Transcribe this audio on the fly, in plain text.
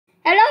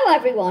Hello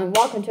everyone,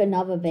 welcome to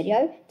another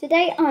video.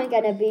 Today I'm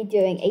going to be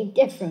doing a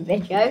different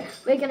video.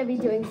 We're going to be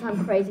doing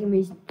some crazy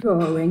moose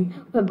drawing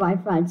with my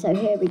friends. So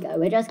here we go.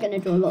 We're just going to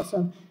draw lots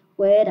of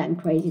weird and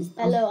crazy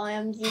stuff. Hello, I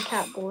am the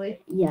cat boy.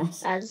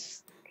 Yes.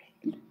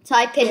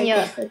 Type in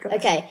your...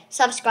 Okay,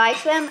 subscribe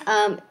to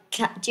him.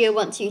 Do you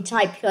want to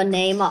type your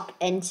name up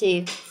in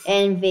the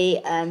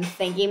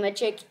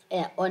thingy-majig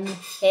on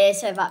here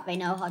so that they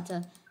know how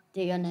to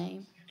do your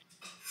name?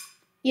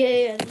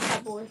 Yeah, the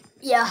cat boy.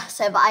 Yeah,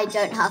 so that I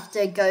don't have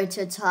to go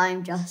to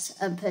time just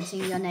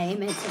putting your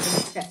name into the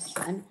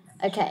description.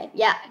 Okay,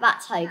 yeah,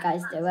 that's how you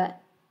guys do it.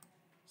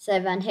 So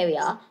then here we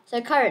are.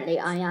 So currently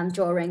I am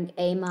drawing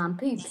a man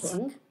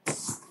pooping.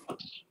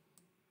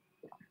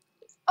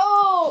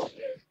 Oh,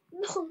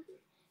 no.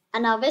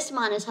 And now this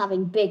man is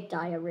having big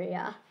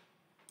diarrhea.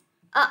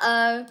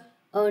 Uh-oh.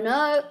 Oh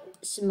no.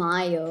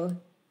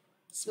 Smile.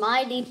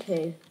 Smiley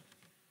poo.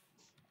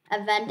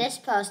 And then this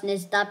person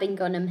is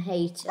dabbing on him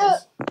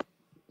haters.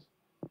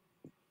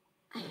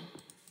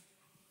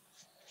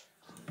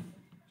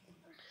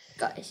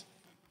 Guys,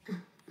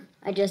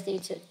 I just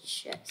need to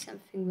check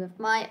something with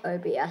my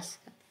OBS.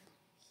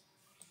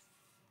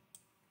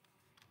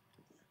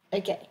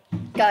 Okay,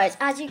 guys,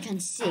 as you can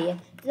see,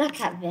 look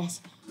at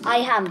this. I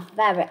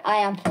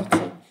am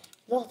putting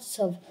lots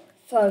of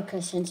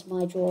focus into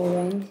my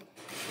drawing.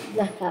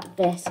 Look at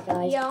this,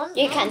 guys. Yeah,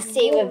 you can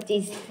see with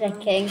these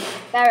clicking.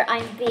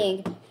 I'm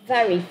being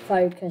very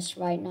focused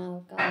right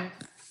now, guys.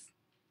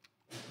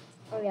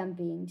 I am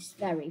being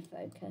very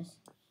focused.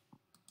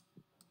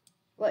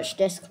 Watch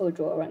this cool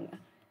drawing.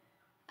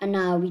 And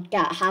now we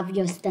have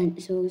your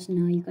stencils.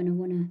 Now you're gonna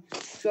wanna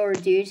draw a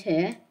dude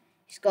here.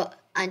 He's got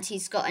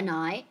an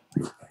eye.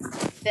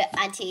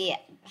 And he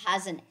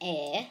has an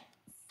ear.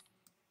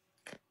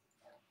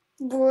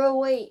 Bro,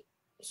 wait.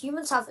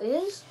 Humans have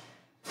ears?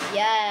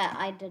 Yeah,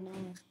 I don't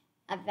know.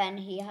 And then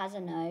he has a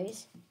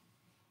nose.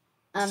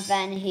 And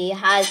then he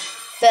has...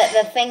 But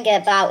the thing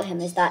about him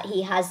is that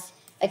he has...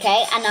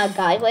 Okay, and now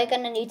guys, what you're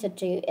going to need to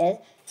do is,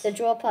 to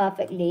draw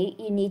perfectly,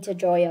 you need to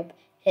draw up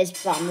his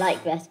thumb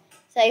like this.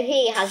 So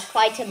he has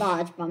quite a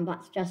large thumb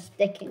that's just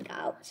sticking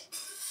out.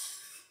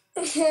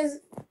 I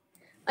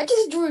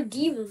just drew a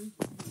demon.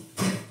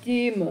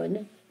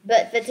 Demon?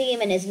 But the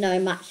demon is no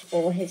match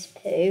for his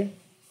poo.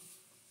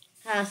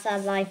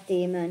 Hashtag life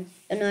demon.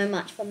 You're no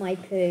match for my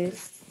poo.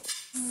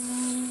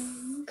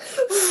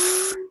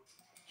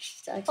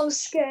 I'm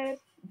scared.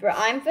 Bro,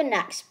 I'm the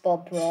next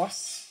Bob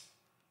Ross.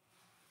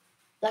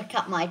 Look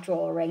at my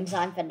drawings.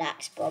 I'm the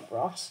next Bob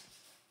Ross.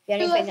 The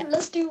only thing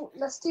Let's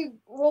do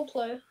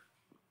roleplay.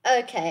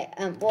 Okay,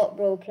 what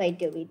roleplay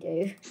do we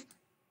do?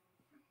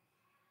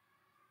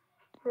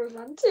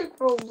 Romantic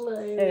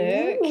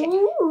roleplay.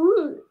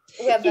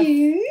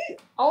 Okay.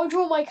 I'll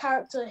draw my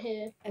character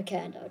here. Okay,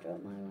 and I'll draw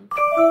my one.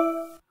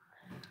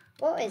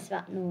 What is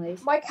that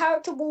noise? My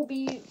character will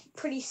be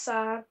pretty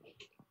sad.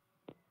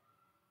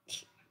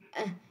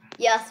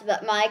 Yes,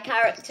 but my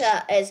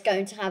character is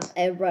going to have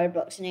a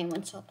Roblox name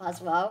on top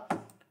as well.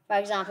 For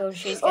example,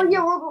 she's going Oh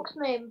yeah,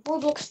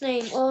 Roblox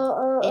name.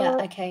 Yeah,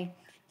 okay.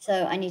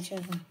 So I need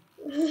to...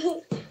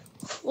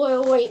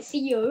 Well, wait,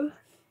 Theo.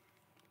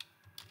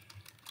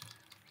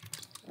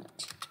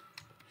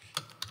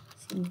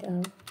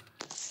 Single.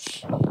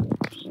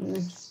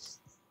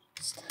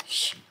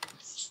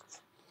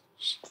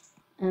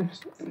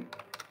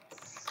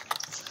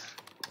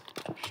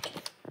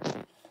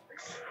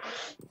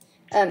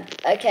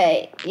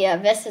 Okay, yeah,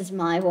 this is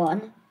my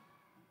one.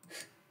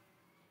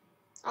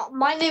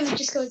 My name is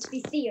just going to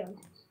be Theo.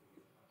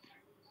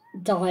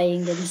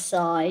 Dying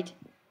inside.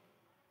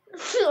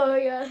 Oh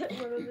yeah,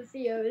 the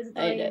Theo is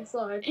dying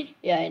inside.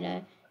 Yeah, I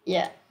know.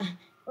 Yeah.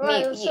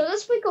 Right, so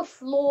let's make a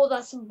floor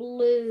that's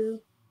blue.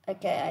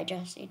 Okay, I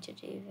just need to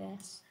do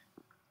this.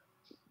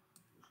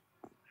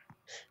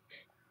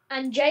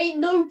 And Jay,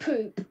 no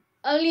poop.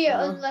 Only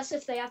unless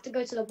if they have to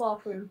go to the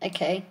bathroom.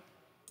 Okay.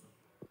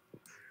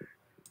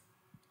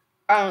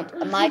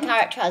 My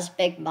character has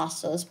big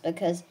muscles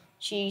because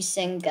she's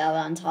single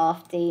and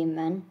half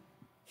demon.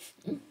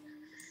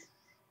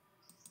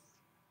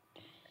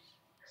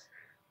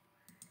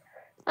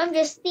 I'm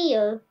just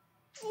Theo.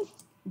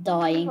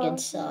 Dying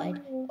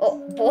inside. Oh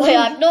boy,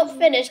 I've not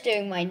finished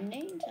doing my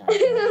name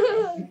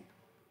tag.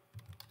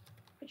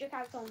 Put your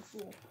character on the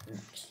floor.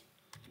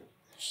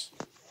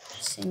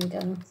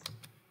 Single.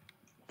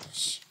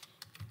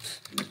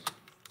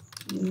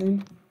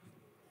 Demon.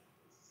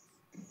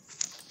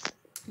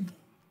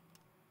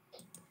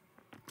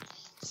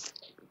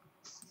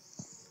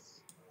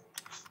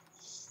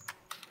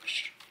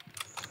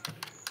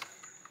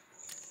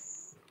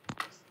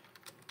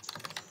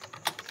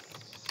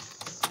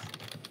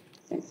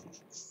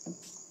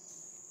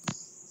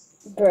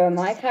 Bro,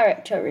 my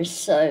character is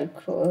so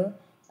cool.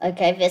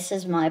 Okay, this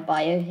is my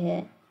bio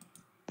here.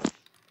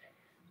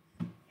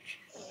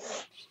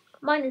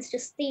 Mine is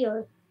just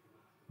Theo.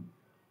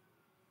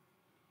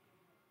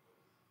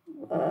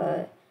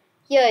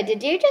 Yo,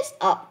 did you just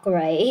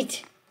upgrade?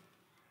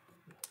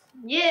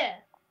 Yeah.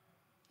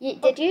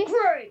 Did you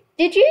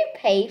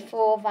pay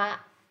for that?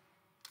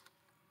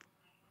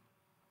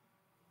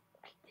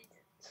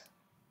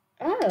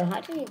 Oh,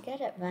 how do you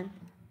get it then?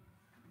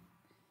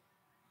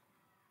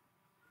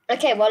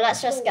 Okay, well,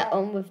 let's just get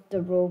on with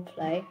the role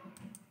play.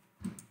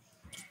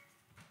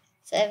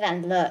 So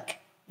then, look,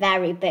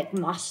 very big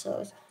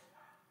muscles.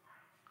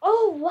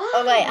 Oh, wow.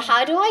 Oh, wait,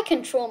 how do I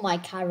control my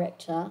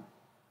character?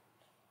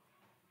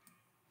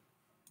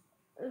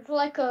 It's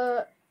like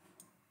a...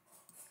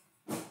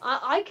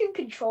 I can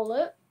control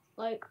it.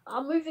 Like,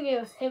 I'm moving it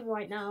with him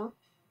right now.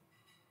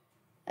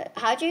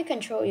 How do you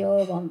control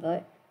your one,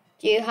 though?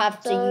 Do you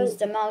have to use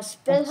the mouse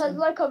button? There's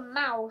like a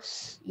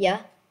mouse.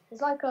 Yeah?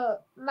 There's like a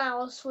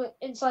mouse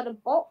inside a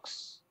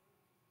box.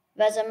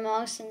 There's a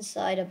mouse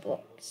inside a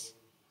box.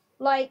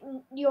 Like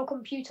your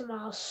computer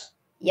mouse.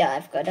 Yeah,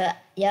 I've got it.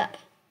 Yep.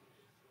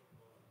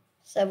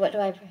 So what do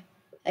I...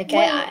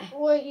 Okay,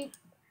 Wait.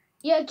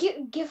 Yeah,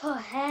 give her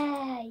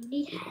hair. You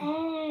need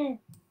hair.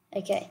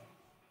 Okay.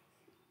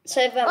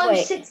 So then, I'm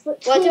wait. 6'2",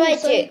 what do I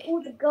so do?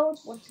 all the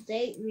girls want to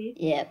date me.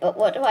 Yeah, but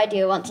what do I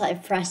do once I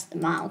press the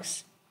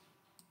mouse?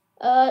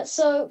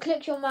 So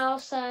click your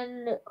mouse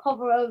and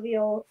hover over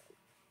your...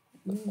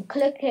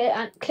 Click it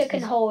and click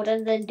and hold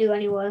and then do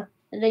anywhere.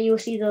 And then you'll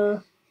see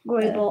the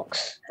grey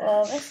box.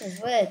 Oh, this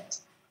is weird.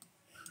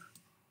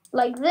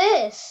 Like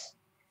this.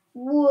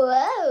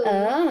 Whoa.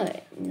 Oh,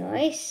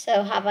 nice.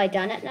 So have I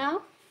done it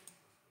now?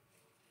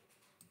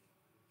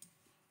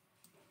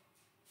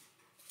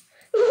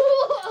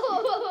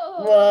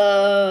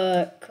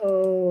 Whoa,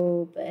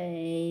 cool,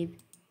 babe.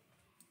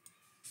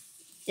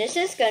 This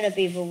is going to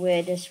be the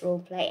weirdest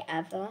roleplay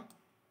ever.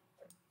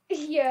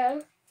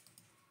 Yeah.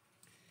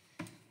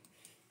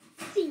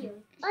 Seal.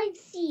 I'm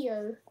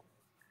Seal.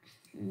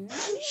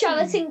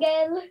 Charlatan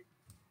girl.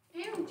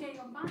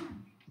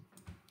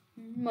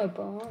 My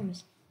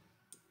bombs.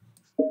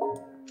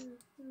 Oh,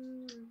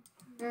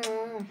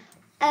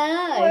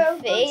 Well,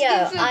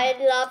 Theo, I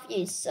love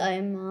you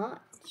so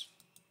much.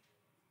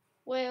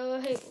 Wait.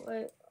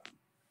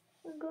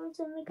 I'm going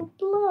to make a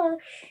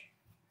blush.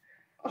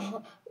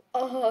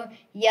 Oh,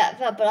 yeah,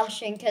 they're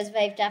blushing because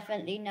they've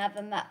definitely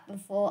never met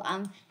before.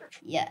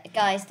 Yeah,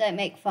 guys, don't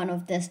make fun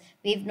of this.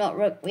 We've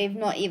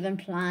not even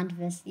planned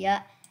this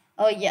yet.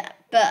 Oh yeah,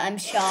 but I'm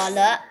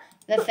Charlotte.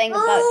 The thing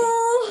about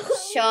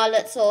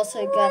Charlotte's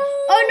also good.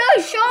 Oh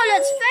no,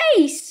 Charlotte's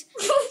face!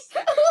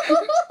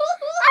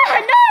 Oh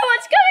no,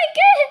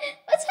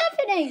 what's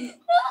happening?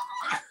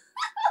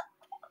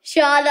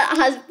 Charlotte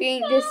has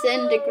been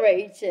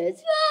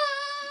disintegrated.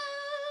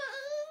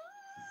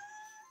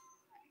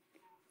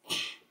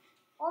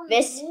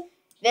 This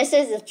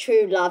is a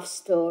true love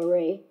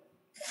story.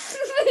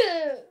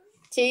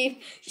 To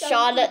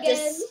Charlotte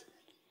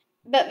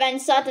but then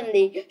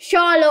suddenly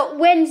Charlotte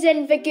wins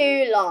in the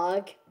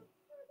gulag.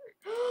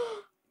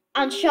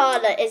 And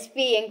Charlotte is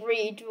being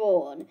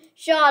redrawn.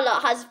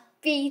 Charlotte has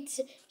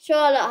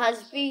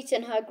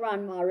beaten her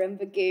grandma in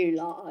the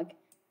gulag.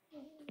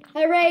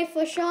 Hooray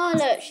for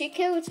Charlotte! She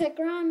killed her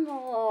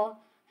grandma.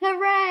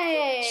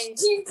 Hooray!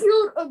 She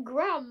killed a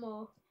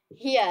grandma.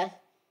 Yeah.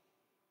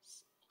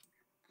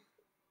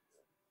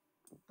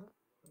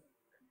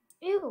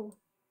 Ew.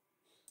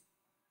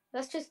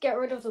 Let's just get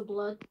rid of the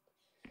blood.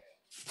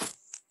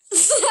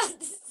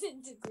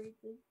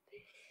 Disintegrated.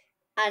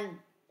 And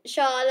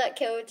Charlotte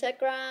killed her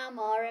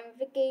grandma in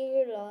the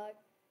gulag.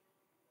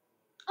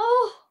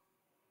 Oh,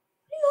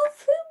 I love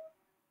him.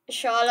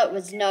 Charlotte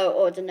was no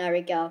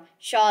ordinary girl.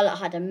 Charlotte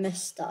had a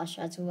moustache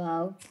as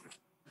well.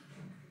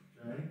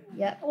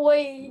 Yep.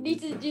 Wait, you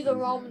need to do the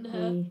ramen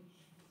hair.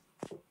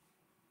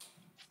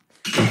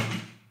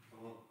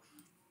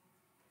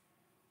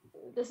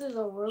 This is a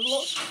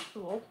Roblox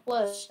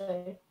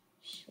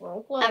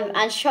roleplay.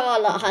 And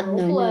Charlotte had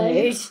no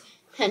nose.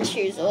 And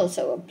she was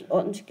also a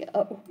blonde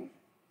girl.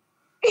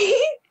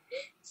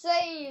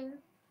 Same.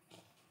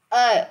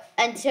 Oh,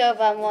 until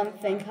then one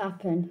thing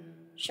happened.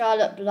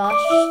 Charlotte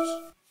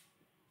blushed.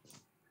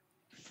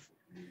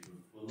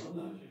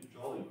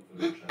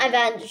 And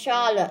then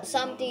Charlotte,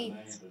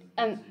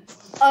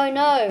 oh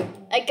no,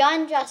 a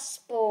gun just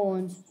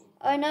spawned.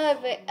 Oh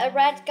no, a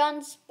red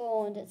gun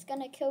spawned. It's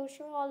gonna kill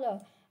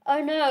Charlotte.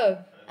 Oh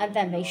no. And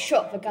then they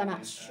shot the gun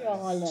at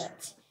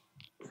Charlotte.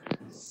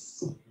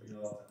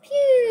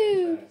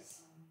 Pew!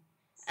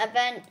 And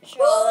then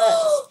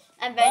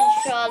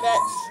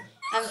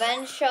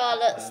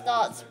Charlotte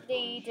starts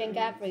bleeding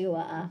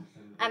everywhere.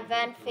 And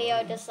then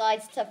Theo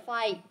decides to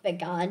fight the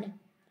gun.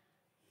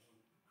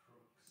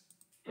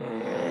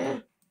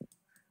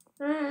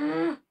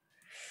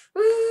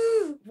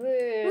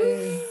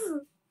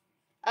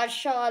 And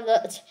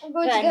Charlotte... I'm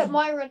going to get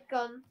my red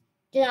gun.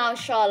 Now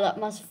Charlotte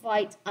must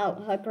fight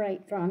out her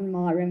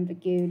great-grandma in the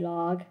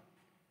gulag.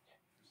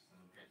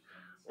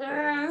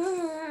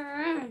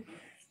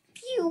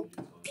 Pew,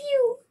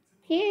 pew,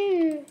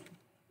 pew.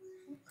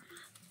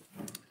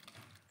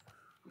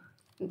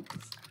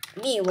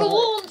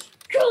 Meanwhile...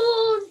 Go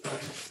on!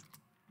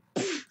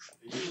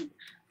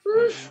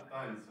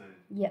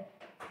 Yep.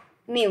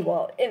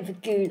 Meanwhile, in the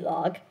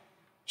gulag,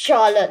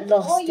 Charlotte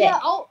lost it. Oh yeah,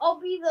 I'll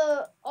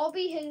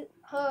be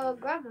her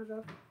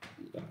grandmother.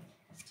 Yeah.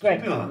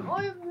 Great.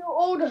 I am your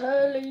old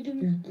hair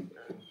lady.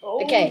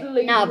 Okay,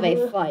 now they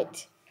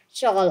fight.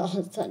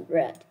 Charlotte turned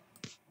red.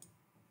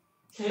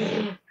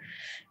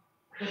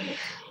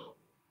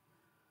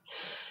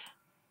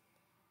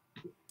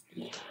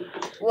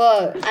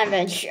 Whoa, and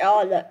then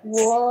Charlotte.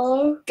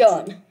 Whoa.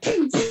 Gone.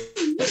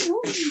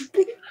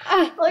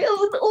 I have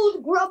an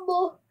old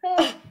grandma.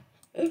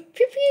 Pew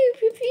pew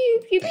pew pew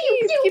pew pew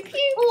pew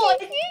pew. Oh,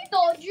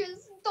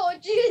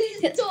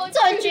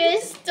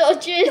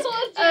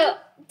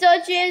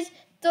 dodges.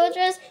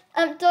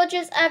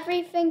 Dodges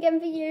everything in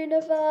the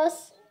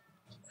universe.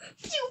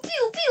 Pew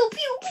pew pew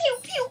pew pew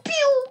pew pew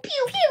pew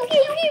pew pew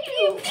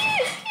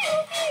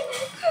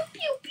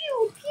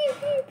pew pew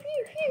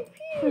pew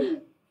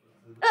pew.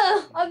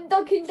 I'm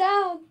ducking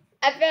down.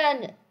 And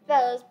then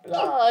there's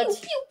blood. Pew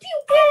pew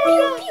pew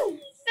pew pew.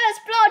 There's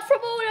blood from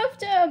all of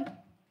them.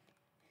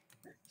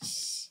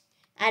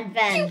 And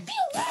then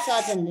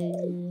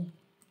suddenly.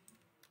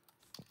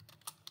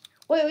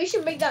 Wait, we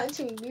should make that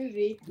into a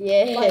movie.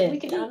 Yeah. Like, we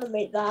can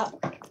animate that.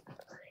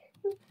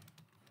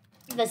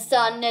 The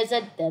sun is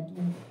a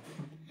dead.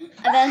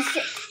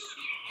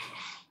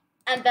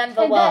 And then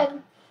the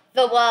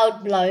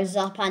world blows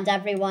up and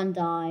everyone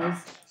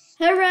dies.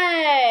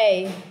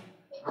 Hooray!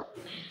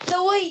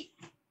 No, wait.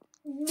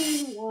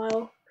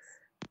 Meanwhile.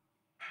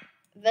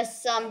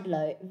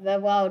 The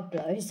world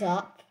blows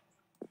up.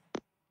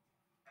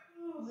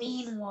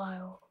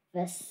 Meanwhile.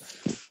 There's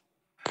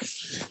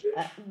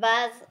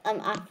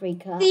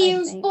Africa.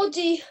 Theo's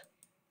body.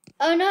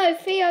 Oh no,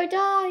 Theo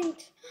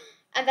died.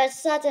 And then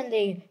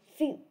suddenly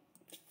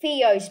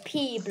Theo's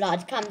pea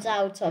blood comes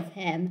out of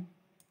him.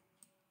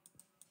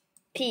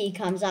 Pea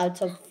comes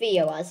out of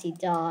Theo as he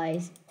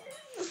dies.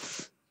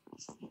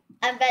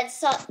 And then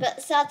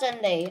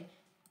suddenly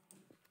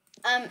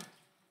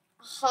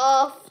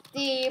half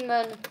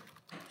demon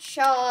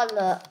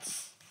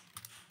Charlotte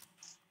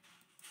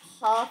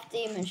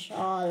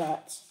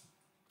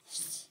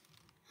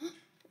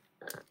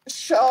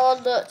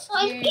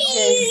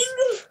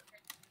uses.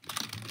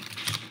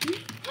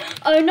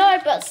 Oh no,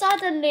 but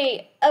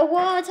suddenly a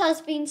word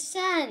has been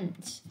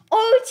sent.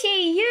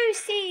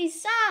 O-T-U-C,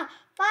 sa,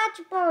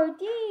 Bajbo,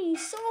 D,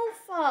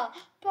 Sulfur,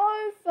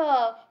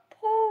 Bother,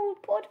 Paul,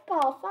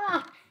 Podpa,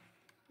 Fa.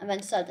 And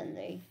then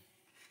suddenly.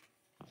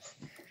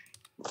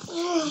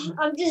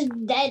 I'm just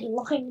dead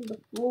lying on the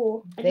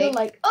floor. And you're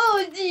like,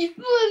 oh,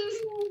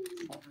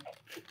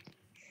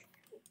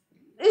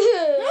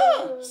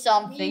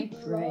 Something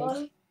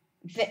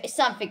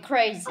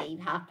crazy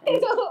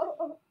happened.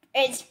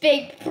 It's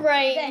big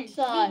brain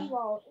time.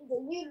 Meanwhile, in the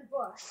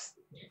universe,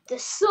 the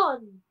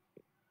sun.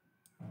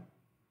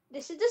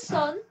 This is the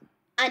sun.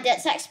 And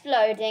it's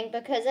exploding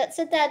because it's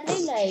a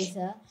deadly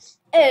laser.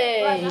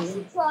 Right, that's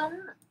the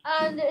sun,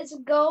 and it's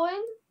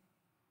going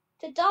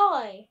to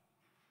die.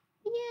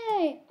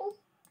 Yay!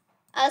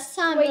 As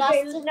Sam Wait,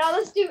 now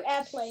let's do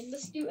airplane.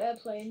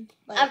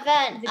 Like, and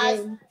then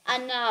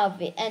an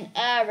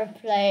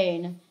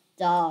aeroplane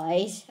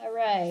dies.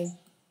 Hooray!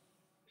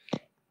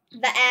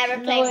 The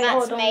aeroplane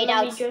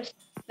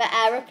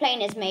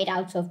is made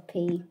out of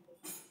pea.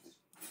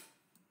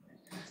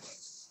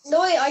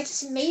 No, wait, I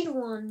just made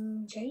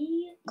one,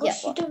 Jay.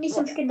 Gosh, Yeah, you don't need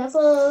to make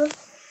another.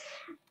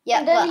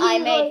 Yeah, but I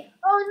made. Like,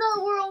 oh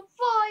no, we're on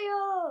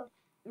fire!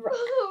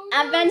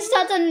 And then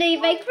suddenly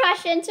they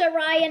crash into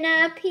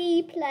Ryanair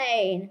pea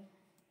plane.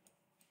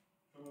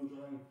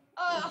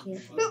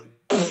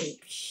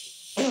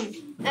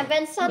 And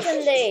then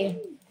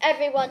suddenly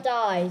everyone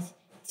dies.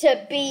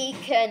 To be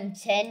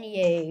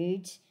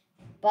continued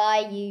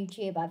by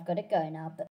YouTube. I've got to go now, but